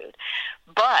raw food.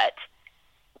 But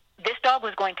this dog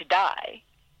was going to die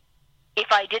if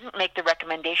I didn't make the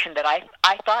recommendation that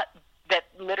I thought that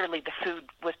literally the food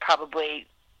was probably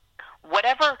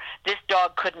whatever this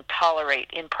dog couldn't tolerate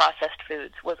in processed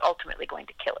foods was ultimately going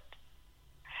to kill it.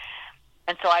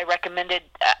 And so I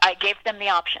gave them the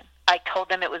option. I told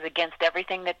them it was against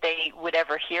everything that they would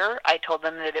ever hear. I told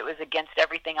them that it was against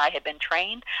everything I had been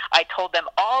trained. I told them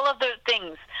all of the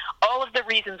things, all of the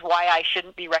reasons why I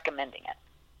shouldn't be recommending it.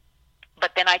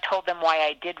 But then I told them why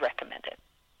I did recommend it,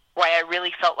 why I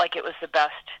really felt like it was the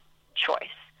best choice.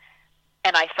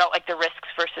 And I felt like the risks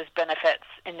versus benefits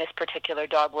in this particular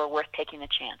dog were worth taking a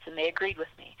chance. And they agreed with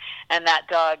me. And that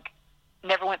dog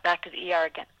never went back to the ER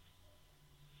again.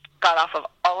 Got off of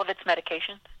all of its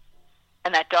medications.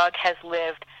 And that dog has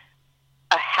lived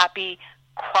a happy,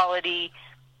 quality,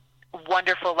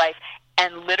 wonderful life.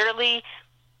 And literally,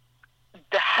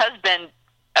 the husband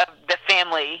of the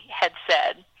family had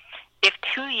said, if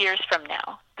 2 years from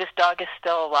now this dog is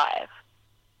still alive,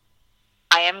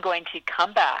 I am going to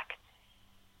come back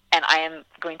and I am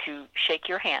going to shake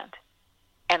your hand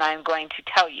and I'm going to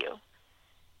tell you.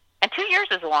 And 2 years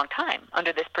is a long time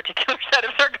under this particular set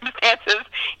of circumstances.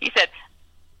 He said,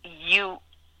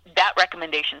 that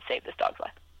recommendation saved this dog's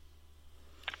life.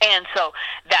 And so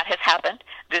that has happened.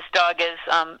 This dog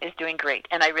is doing great,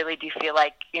 and I really do feel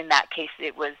like in that case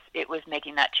it was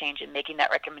making that change and making that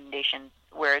recommendation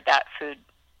where that food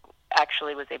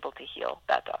actually was able to heal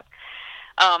that dog.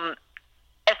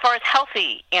 As far as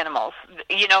healthy animals,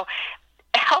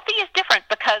 healthy is different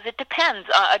because it depends.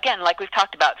 Again, like we've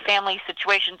talked about, family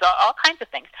situations, all kinds of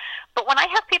things. But when I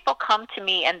have people come to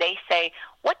me and they say,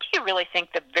 "What do you really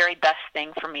think the very best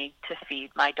thing for me to feed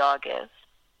my dog is?"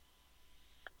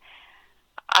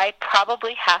 I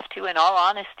probably have to, in all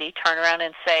honesty, turn around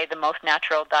and say the most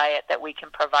natural diet that we can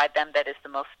provide them that is the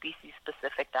most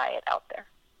species-specific diet out there.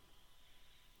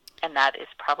 And that is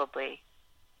probably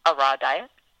a raw diet.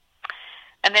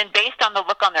 And then based on the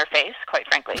look on their face, quite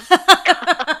frankly.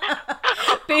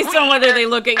 Based on whether they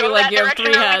look at you like you have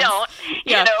three heads.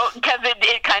 Yeah. Because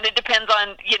it kind of depends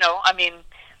on,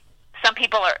 some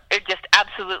people are just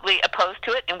absolutely opposed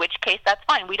to it, in which case that's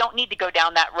fine. We don't need to go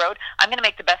down that road. I'm going to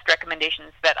make the best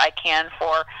recommendations that I can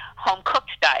for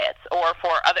home-cooked diets or for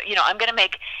other, I'm going to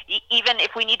make, even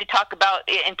if we need to talk about,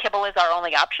 and kibble is our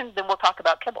only option, then we'll talk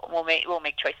about kibble. We'll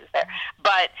make choices there.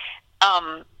 But,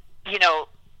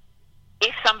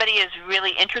 if somebody is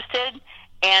really interested,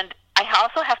 and I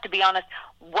also have to be honest,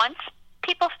 once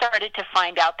people started to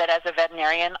find out that as a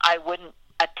veterinarian I wouldn't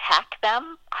attack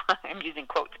them, I'm using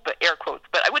quotes, but air quotes,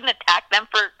 but I wouldn't attack them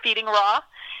for feeding raw,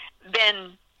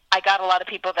 then I got a lot of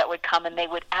people that would come and they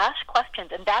would ask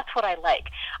questions, and that's what I like.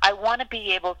 I want to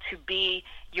be able to be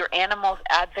your animal's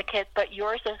advocate, but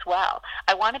yours as well.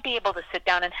 I want to be able to sit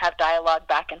down and have dialogue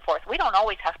back and forth. We don't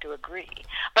always have to agree,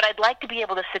 but I'd like to be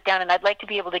able to sit down and I'd like to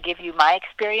be able to give you my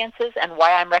experiences and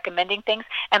why I'm recommending things,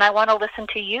 and I want to listen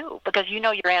to you because you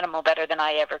know your animal better than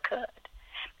I ever could.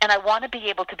 And I want to be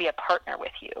able to be a partner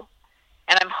with you.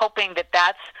 And I'm hoping that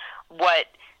that's what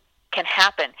can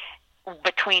happen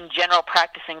between general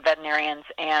practicing veterinarians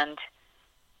and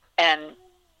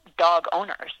dog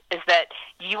owners, is that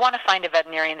you want to find a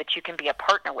veterinarian that you can be a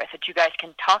partner with, that you guys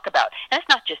can talk about. And it's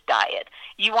not just diet.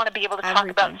 You want to be able to talk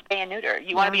about spay and neuter.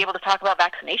 You want to be able to talk about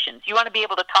vaccinations. You want to be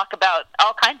able to talk about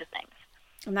all kinds of things.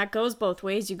 And that goes both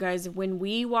ways, you guys. When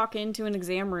we walk into an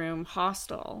exam room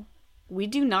hostile, we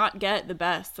do not get the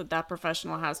best that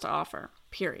professional has to offer,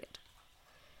 period.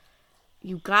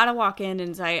 You gotta walk in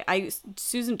and say,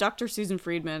 Dr. Susan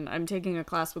Friedman, I'm taking a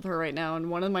class with her right now,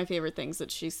 and one of my favorite things that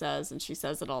she says, and she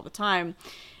says it all the time,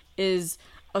 is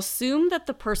assume that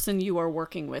the person you are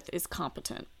working with is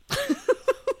competent.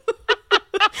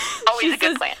 Always a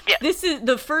good plan. Yeah. This is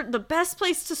the best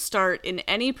place to start in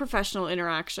any professional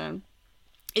interaction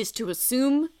is to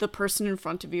assume the person in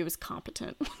front of you is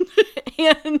competent.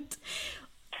 And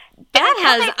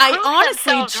that has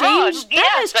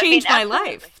changed my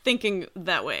life, thinking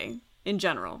that way in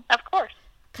general. Of course.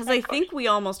 Because I think we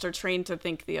almost are trained to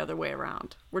think the other way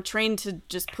around. We're trained to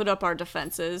just put up our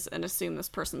defenses and assume this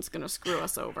person's going to screw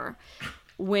us over.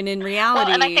 When in reality...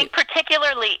 Well, and I think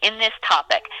particularly in this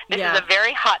topic, this is a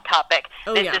very hot topic.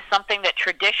 This is something that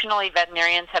traditionally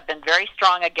veterinarians have been very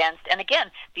strong against. And again,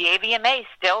 the AVMA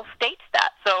still states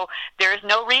that. So there is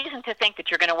no reason to think that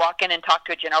you're going to walk in and talk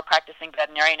to a general practicing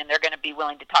veterinarian and they're going to be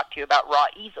willing to talk to you about raw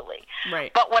easily.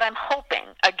 Right. But what I'm hoping,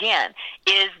 again,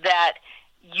 is that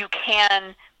you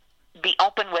can be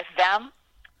open with them.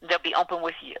 They'll be open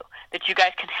with you. That you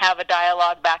guys can have a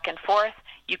dialogue back and forth.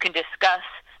 You can discuss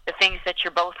the things that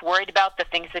you're both worried about, the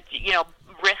things that,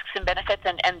 risks and benefits,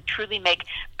 and truly make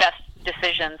best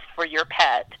decisions for your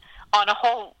pet on a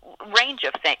whole range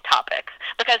of topics.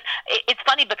 Because it's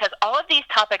funny, because all of these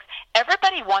topics,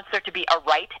 everybody wants there to be a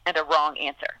right and a wrong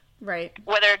answer. Right.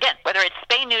 Whether it's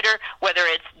spay neuter, whether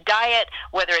it's diet,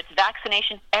 whether it's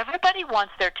vaccination, everybody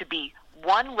wants there to be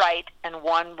one right and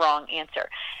one wrong answer.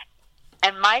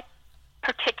 And my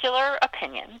particular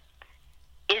opinion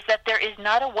is that there is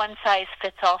not a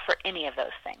one-size-fits-all for any of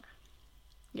those things.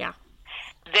 Yeah.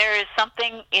 There is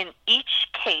something in each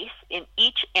case, in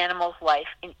each animal's life,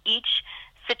 in each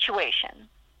situation,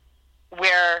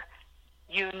 where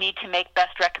you need to make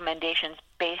best recommendations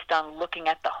based on looking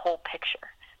at the whole picture,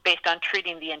 based on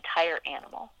treating the entire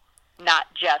animal, not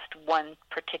just one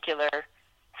particular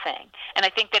thing. And I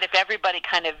think that if everybody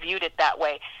kind of viewed it that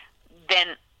way,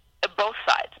 then both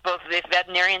sides, both the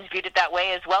veterinarians viewed it that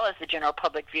way as well as the general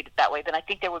public viewed it that way, then I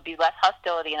think there would be less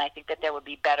hostility, and I think that there would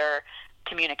be better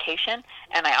communication,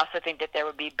 and I also think that there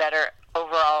would be better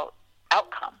overall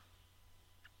outcome.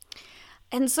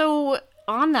 And so,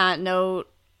 on that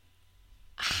note,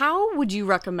 how would you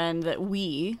recommend that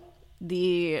we,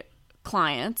 the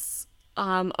clients,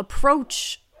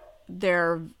 approach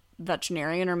their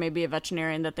veterinarian, or maybe a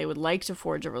veterinarian that they would like to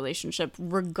forge a relationship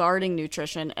regarding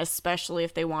nutrition, especially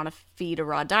if they want to feed a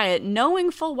raw diet,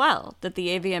 knowing full well that the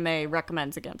AVMA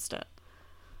recommends against it?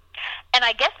 And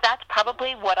I guess that's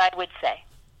probably what I would say.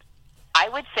 I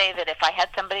would say that if I had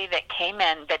somebody that came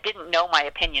in that didn't know my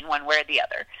opinion one way or the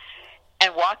other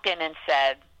and walked in and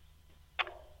said,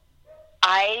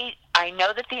 I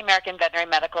know that the American Veterinary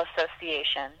Medical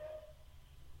Association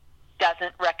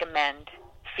doesn't recommend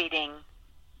feeding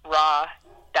raw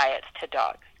diets to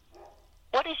dogs.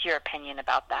 What is your opinion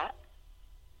about that?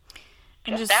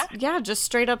 And just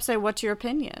straight up say, what's your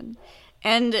opinion?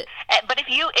 But if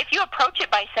you approach it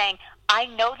by saying, I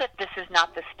know that this is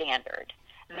not the standard,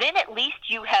 then at least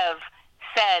you have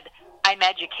said, I'm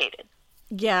educated.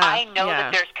 Yeah. I know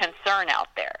that there's concern out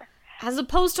there. As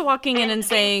opposed to walking in and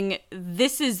saying,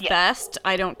 this is best,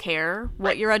 I don't care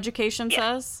what your education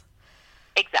says.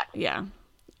 Exactly. Yeah.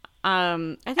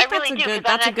 I think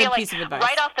that's a good piece of advice.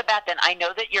 Right off the bat, then, I know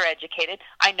that you're educated.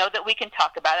 I know that we can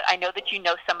talk about it. I know that you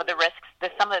know some of the risks,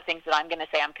 some of the things that I'm going to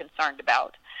say I'm concerned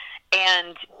about.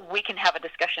 And we can have a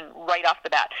discussion right off the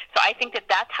bat. So I think that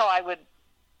that's how I would,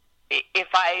 if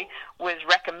I was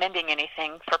recommending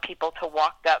anything for people to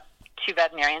walk up to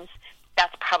veterinarians,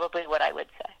 that's probably what I would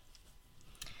say.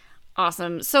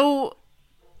 Awesome. So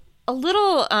a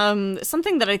little,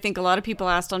 something that I think a lot of people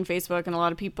asked on Facebook and a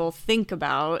lot of people think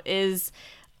about is,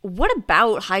 what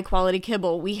about high quality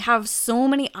kibble? We have so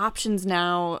many options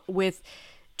now with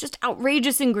just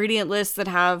outrageous ingredient lists that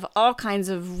have all kinds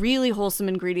of really wholesome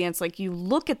ingredients. Like, you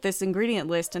look at this ingredient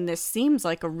list and this seems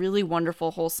like a really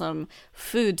wonderful, wholesome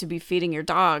food to be feeding your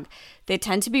dog. They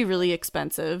tend to be really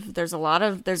expensive. There's a lot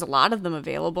of them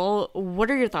available. What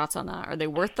are your thoughts on that? Are they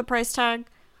worth the price tag?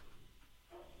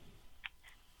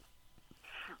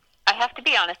 I have to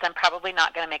be honest, I'm probably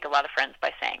not going to make a lot of friends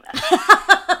by saying this.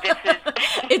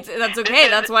 That's okay.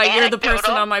 That's why you're the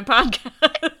person on my podcast.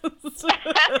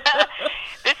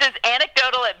 This is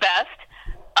anecdotal at best,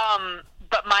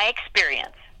 but my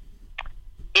experience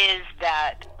is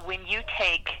that when you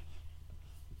take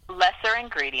lesser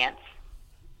ingredients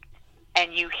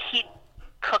and you heat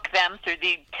cook them through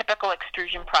the typical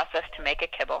extrusion process to make a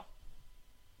kibble,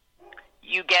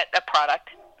 you get a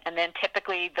product. And then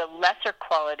typically the lesser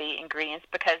quality ingredients,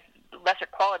 because lesser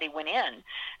quality went in,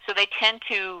 so they tend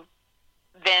to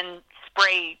then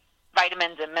spray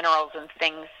vitamins and minerals and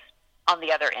things on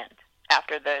the other end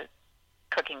after the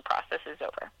cooking process is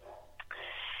over.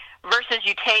 Versus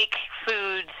you take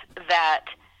foods that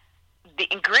the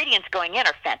ingredients going in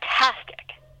are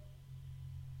fantastic.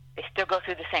 They still go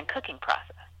through the same cooking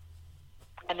process.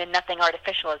 And then nothing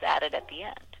artificial is added at the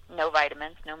end. No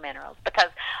vitamins, no minerals. Because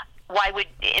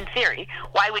in theory,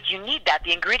 why would you need that?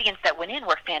 The ingredients that went in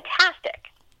were fantastic.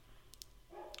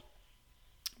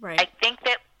 Right. I think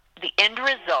that the end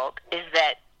result is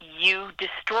that you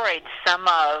destroyed some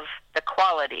of the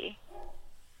quality.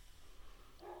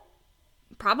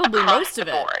 Probably most of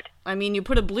it. I mean, you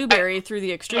put a blueberry through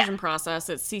the extrusion process,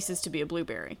 it ceases to be a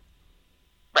blueberry.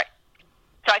 Right.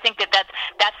 So I think that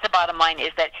that's the bottom line,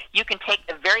 is that you can take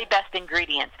the very best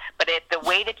ingredients, but the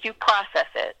way that you process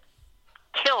it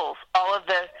kills all of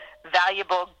the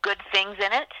valuable good things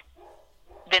in it,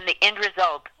 then the end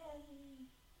result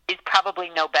is probably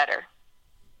no better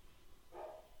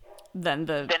than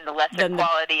the lesser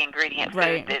quality ingredient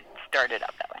food that started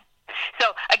out that way. So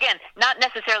again, not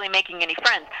necessarily making any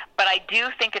friends, but I do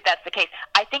think that that's the case.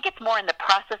 I think it's more in the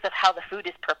process of how the food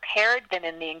is prepared than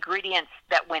in the ingredients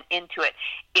that went into it.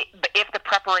 If the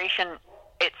preparation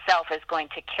itself is going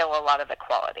to kill a lot of the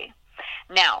quality.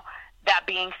 Now, that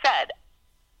being said,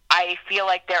 I feel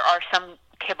like there are some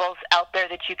kibbles out there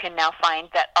that you can now find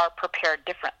that are prepared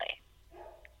differently.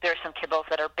 There are some kibbles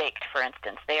that are baked, for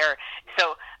instance.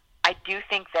 So I do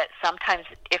think that sometimes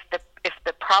if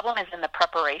the problem is in the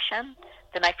preparation,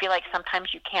 then I feel like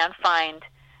sometimes you can find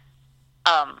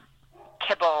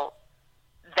kibble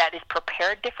that is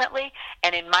prepared differently.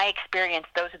 And in my experience,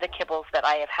 those are the kibbles that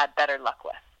I have had better luck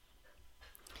with.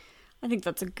 I think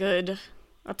that's a good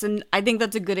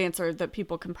answer that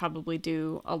people can probably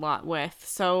do a lot with.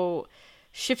 So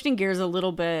shifting gears a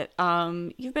little bit,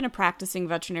 you've been a practicing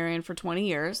veterinarian for 20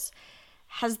 years.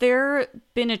 Has there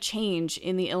been a change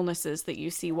in the illnesses that you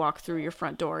see walk through your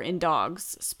front door, in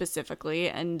dogs specifically?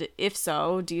 And if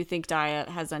so, do you think diet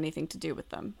has anything to do with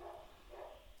them?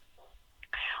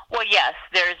 Well, yes,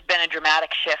 there's been a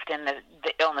dramatic shift in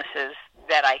the illnesses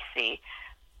that I see.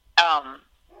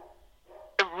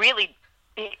 Really,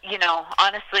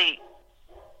 honestly,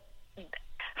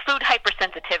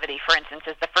 hypersensitivity, for instance,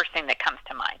 is the first thing that comes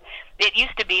to mind. It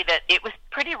used to be that it was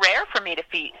pretty rare for me to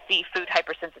see food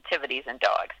hypersensitivities in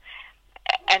dogs,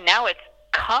 and now it's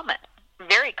common,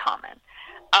 very common.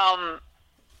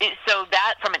 So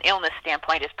that, from an illness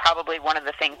standpoint, is probably one of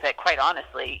the things that, quite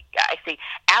honestly, I see.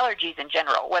 Allergies in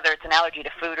general, whether it's an allergy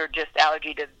to food or just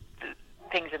allergy to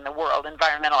things in the world,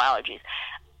 environmental allergies,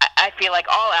 I feel like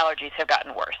all allergies have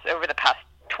gotten worse over the past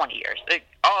 20 years,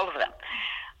 all of them.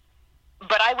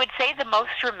 But I would say the most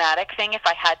dramatic thing, if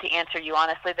I had to answer you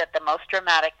honestly, that the most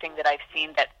dramatic thing that I've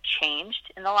seen that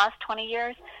changed in the last 20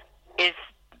 years is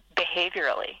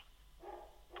behaviorally.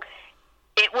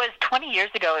 It was 20 years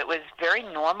ago, it was very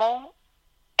normal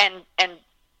and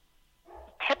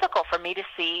typical for me to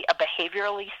see a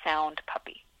behaviorally sound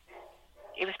puppy.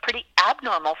 It was pretty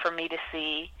abnormal for me to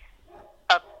see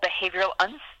a behavioral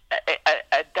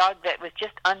a dog that was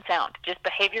just unsound, just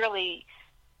behaviorally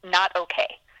not okay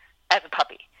as a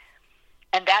puppy.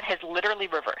 And that has literally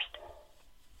reversed.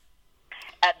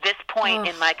 At this point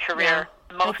in my career,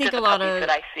 most of the puppies that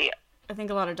I see... I think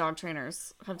a lot of dog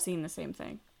trainers have seen the same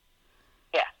thing.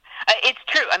 Yeah. It's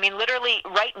true. I mean, literally,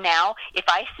 right now, if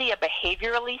I see a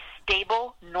behaviorally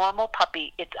stable, normal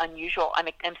puppy, it's unusual.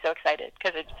 I'm so excited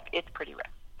because it's pretty rare.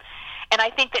 And I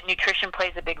think that nutrition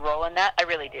plays a big role in that. I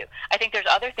really do. I think there's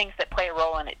other things that play a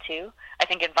role in it, too. I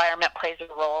think environment plays a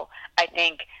role. I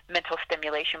think mental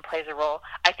stimulation plays a role.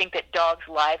 I think that dogs'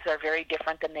 lives are very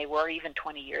different than they were even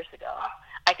 20 years ago.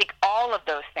 I think all of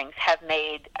those things have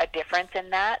made a difference in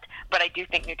that, but I do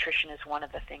think nutrition is one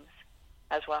of the things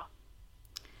as well.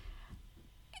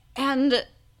 And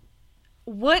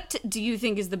what do you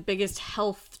think is the biggest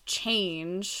health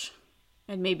change,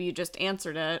 and maybe you just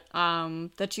answered it,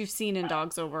 that you've seen in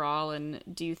dogs overall, and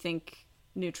do you think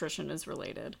nutrition is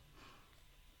related?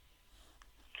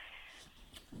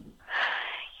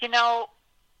 You know,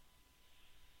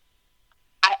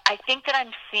 I think that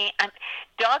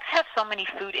dogs have so many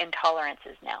food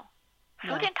intolerances now.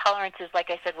 Food intolerances, like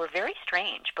I said, were very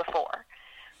strange before.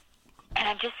 And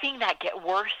I'm just seeing that get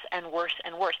worse and worse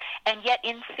and worse. And yet,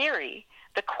 in theory,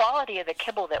 the quality of the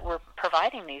kibble that we're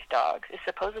providing these dogs is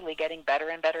supposedly getting better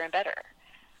and better and better.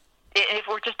 If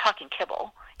we're just talking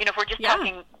kibble, if we're just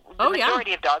talking, the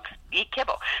majority of dogs eat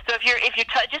kibble. So if you're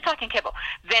just talking kibble,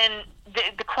 then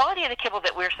the quality of the kibble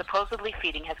that we're supposedly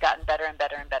feeding has gotten better and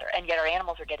better and better. And yet our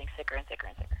animals are getting sicker and sicker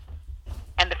and sicker.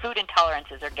 And the food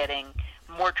intolerances are getting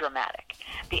more dramatic.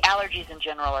 The allergies in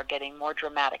general are getting more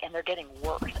dramatic, and they're getting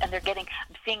worse. And I'm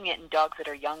seeing it in dogs that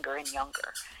are younger and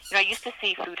younger. I used to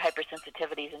see food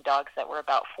hypersensitivities in dogs that were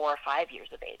about 4 or 5 years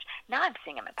of age. Now I'm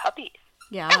seeing them in puppies.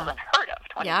 Yeah. That was unheard of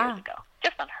 20 years ago.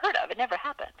 Just unheard of. It never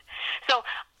happened. So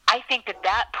I think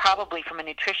that probably from a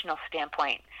nutritional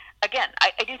standpoint, again,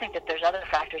 I do think that there's other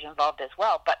factors involved as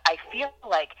well, but I feel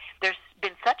like there's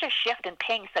been such a shift in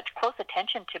paying such close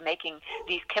attention to making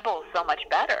these kibbles so much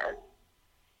better.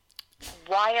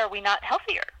 Why are we not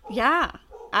healthier? Yeah,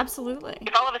 absolutely.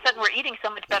 If all of a sudden we're eating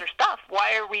so much better stuff,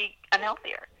 why are we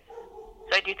unhealthier?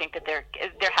 So I do think that there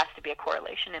has to be a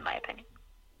correlation, in my opinion.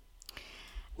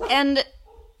 And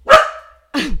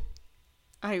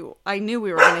I knew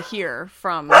we were going to hear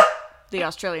from the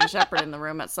Australian Shepherd in the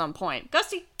room at some point.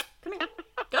 Gusty, come here.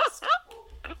 Gus,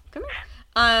 come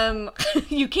here.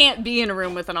 You can't be in a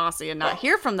room with an Aussie and not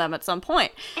hear from them at some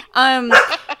point.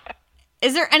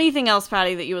 Is there anything else,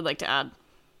 Patty, that you would like to add?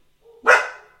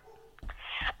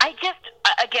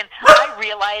 I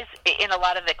realize in a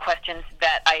lot of the questions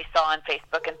that I saw on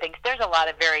Facebook and things, there's a lot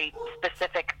of very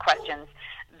specific questions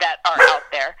that are out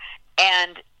there.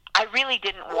 And I really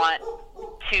didn't want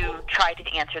to try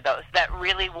to answer those. That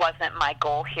really wasn't my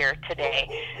goal here today.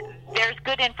 There's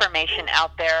good information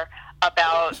out there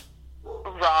about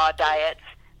raw diets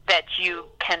that you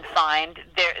can find.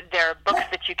 There are books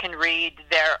that you can read.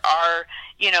 There are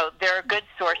good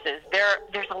sources.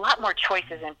 There's a lot more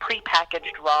choices in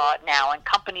prepackaged raw now and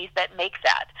companies that make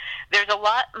that. There's a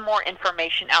lot more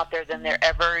information out there than there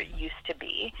ever used to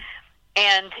be.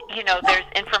 And, there's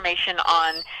information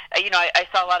on, I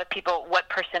saw a lot of people, what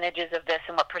percentages of this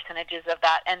and what percentages of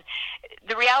that. And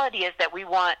the reality is that we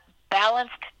want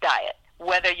balanced diet,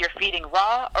 whether you're feeding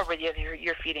raw or whether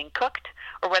you're feeding cooked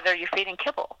or whether you're feeding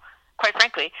kibble. Quite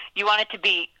frankly, you want it to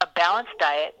be a balanced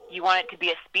diet. You want it to be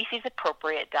a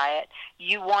species-appropriate diet.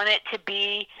 You want it to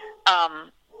be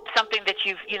something that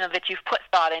you've put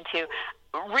thought into.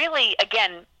 Really,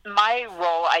 again, my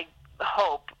role, I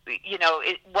hope,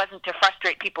 it wasn't to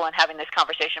frustrate people in having this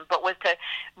conversation, but was to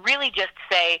really just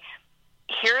say,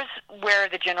 here's where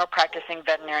the general practicing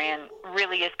veterinarian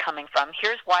really is coming from.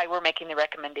 Here's why we're making the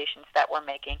recommendations that we're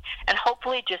making, and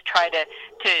hopefully just try to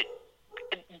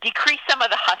decrease some of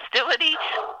the hostility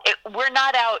we're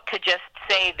not out to just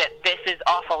say that this is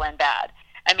awful and bad.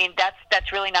 I mean,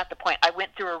 that's really not the point. I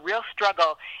went through a real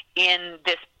struggle in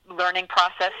this learning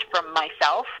process from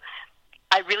myself.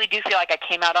 I really do feel like I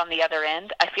came out on the other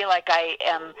end. I feel like I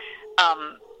am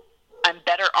I'm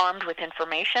better armed with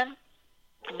information,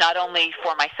 not only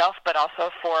for myself, but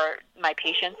also for my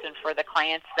patients and for the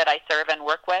clients that I serve and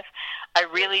work with. I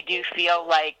really do feel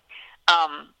like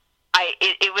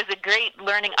it was a great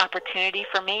learning opportunity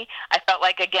for me. I felt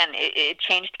like, again, it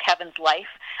changed Kevin's life.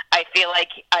 I feel like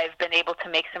I've been able to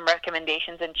make some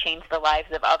recommendations and change the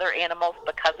lives of other animals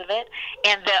because of it.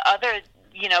 And the other,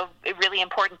 really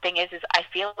important thing is I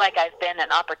feel like I've been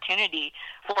an opportunity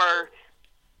for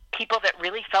people that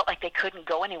really felt like they couldn't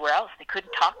go anywhere else. They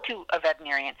couldn't talk to a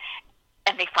veterinarian.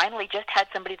 And they finally just had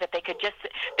somebody that they could just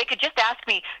ask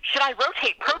me, should I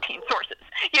rotate protein sources?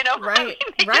 Right,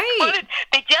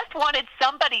 they just wanted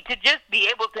somebody to just be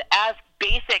able to ask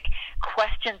basic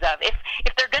questions of. If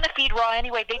they're going to feed raw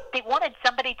anyway, they wanted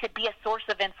somebody to be a source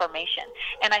of information.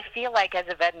 And I feel like as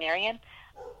a veterinarian,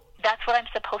 that's what I'm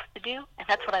supposed to do, and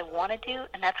that's what I want to do,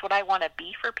 and that's what I want to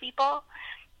be for people.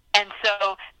 And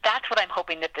so that's what I'm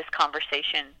hoping that this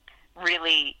conversation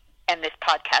really and this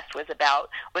podcast was about,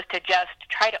 was to just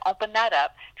try to open that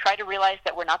up, try to realize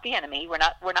that we're not the enemy, we're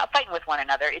not fighting with one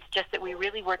another. It's just that we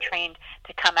really were trained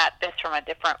to come at this from a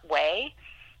different way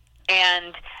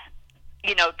and,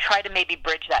 try to maybe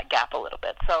bridge that gap a little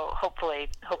bit. So hopefully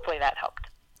that helped.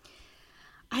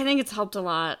 I think it's helped a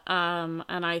lot,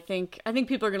 and I think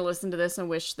people are going to listen to this and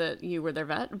wish that you were their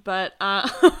vet, but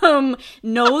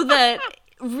know that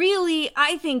really,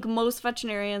 I think all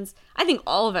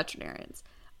veterinarians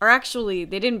are actually,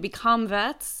 they didn't become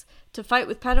vets to fight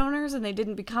with pet owners, and they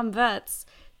didn't become vets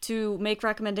to make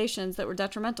recommendations that were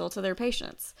detrimental to their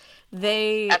patients.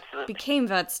 They Absolutely. became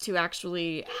vets to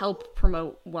actually help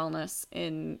promote wellness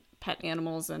in pet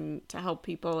animals and to help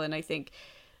people, and I think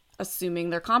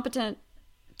assuming they're competent,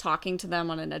 talking to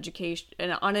them on an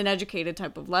educated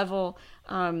type of level,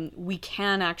 we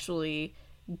can actually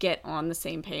get on the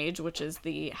same page, which is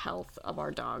the health of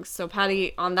our dogs. So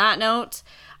Patty, on that note,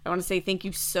 I want to say thank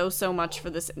you so much for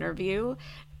this interview,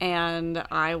 and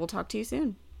I will talk to you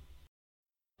soon.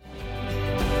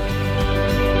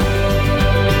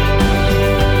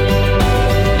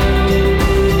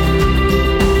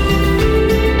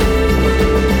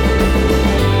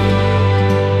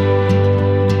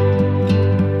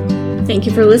 Thank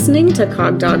you for listening to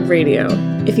CogDog Radio.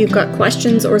 If you've got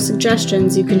questions or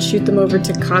suggestions, you can shoot them over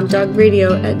to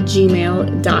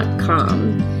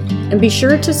cogdogradio@gmail.com. And be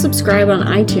sure to subscribe on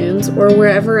iTunes or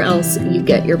wherever else you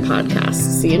get your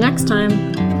podcasts. See you next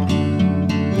time.